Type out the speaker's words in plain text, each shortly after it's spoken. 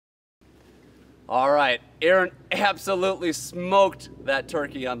All right, Aaron absolutely smoked that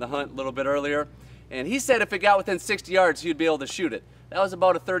turkey on the hunt a little bit earlier, and he said if it got within 60 yards, he'd be able to shoot it. That was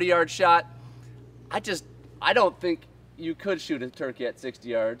about a 30-yard shot. I don't think you could shoot a turkey at 60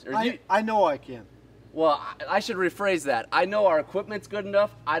 yards. I know I can. Well, I should rephrase that. I know our equipment's good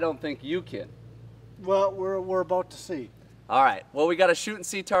enough. I don't think you can. Well, we're about to see. All right, well, we got a shoot and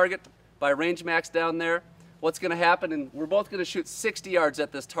see target by Range Max down there. What's gonna happen, and we're both gonna shoot 60 yards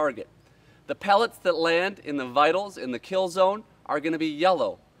at this target. The pellets that land in the vitals, in the kill zone, are gonna be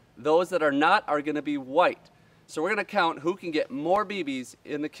yellow. Those that are not are gonna be white. So we're gonna count who can get more BBs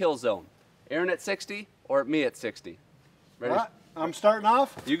in the kill zone. Aaron at 60 or me at 60? Ready? All right, I'm starting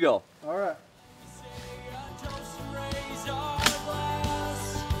off. You go. All right.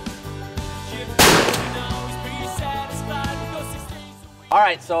 All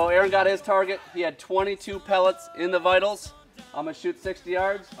right, so Aaron got his target. He had 22 pellets in the vitals. I'm gonna shoot 60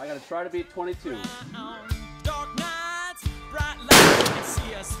 yards. I gotta try to beat 22.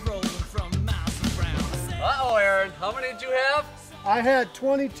 Uh-oh, Aaron, how many did you have? I had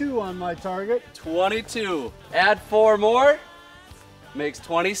 22 on my target. 22. Add 4 more, makes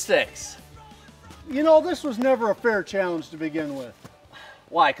 26. You know, this was never a fair challenge to begin with.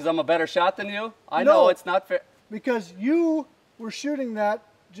 Why, because I'm a better shot than you? I No. know it's not fair. Because you were shooting that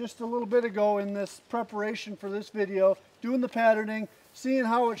just a little bit ago in this preparation for this video, doing the patterning, seeing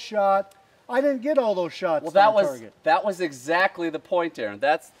how it shot. I didn't get all those shots Well, on target. that was exactly the point, Aaron.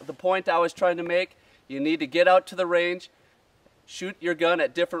 That's the point I was trying to make. You need to get out to the range, shoot your gun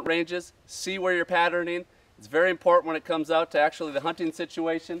at different ranges, see where you're patterning. It's very important when it comes out to actually the hunting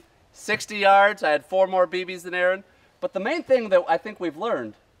situation. 60 yards, I had 4 more BBs than Aaron. But the main thing that I think we've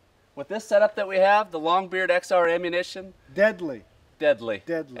learned with this setup that we have, the Longbeard XR ammunition, Deadly. deadly.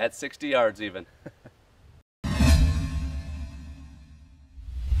 Deadly. At 60 yards even.